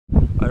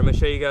I'm going to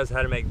show you guys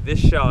how to make this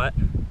shot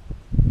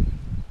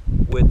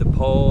with the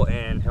pole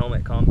and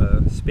helmet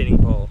combo, spinning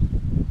pole.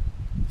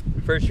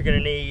 First you're going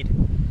to need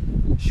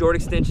a short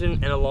extension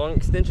and a long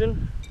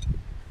extension.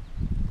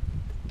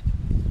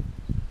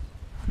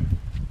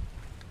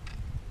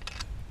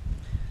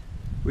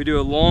 We do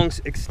a long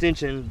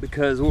extension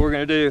because what we're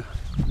going to do,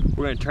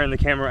 we're going to turn the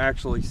camera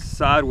actually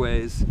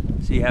sideways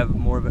so you have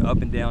more of an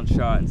up and down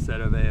shot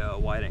instead of a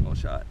wide angle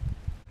shot.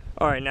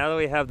 Alright, now that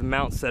we have the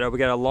mount set up, we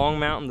got a long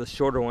mount and the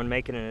shorter one,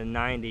 making it a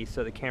 90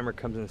 so the camera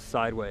comes in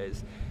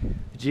sideways.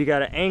 But you got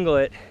to angle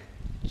it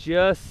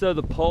just so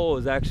the pole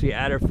is actually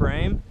out of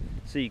frame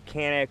so you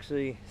can't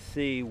actually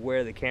see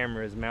where the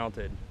camera is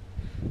mounted.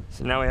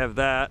 So now we have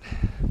that,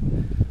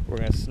 we're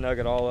going to snug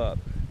it all up.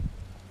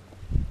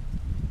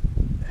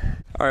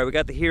 Alright, we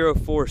got the Hero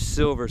 4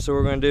 Silver, so what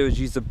we're going to do is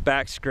use the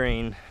back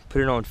screen,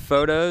 put it on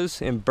photos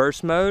in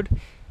burst mode,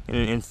 and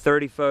in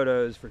 30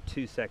 photos for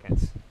 2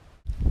 seconds.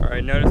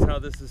 Alright, notice how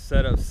this is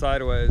set up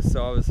sideways,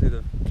 so obviously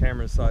the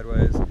camera's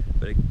sideways,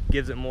 but it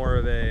gives it more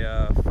of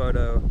a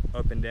photo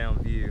up and down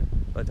view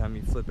by the time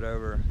you flip it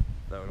over,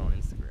 throw it on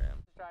Instagram.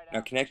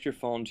 Now connect your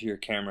phone to your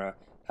camera,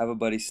 have a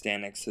buddy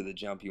stand next to the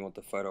jump you want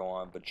the photo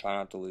on, but try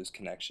not to lose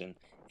connection,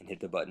 and hit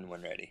the button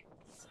when ready.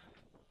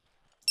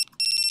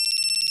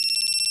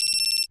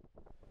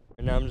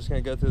 And now I'm just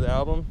going to go through the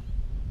album,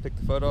 pick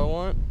the photo I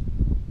want,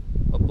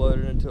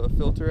 upload it into a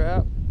filter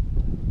app,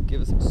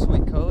 give it some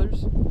sweet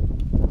colors,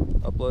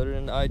 upload it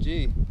into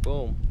IG,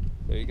 boom,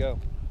 there you go.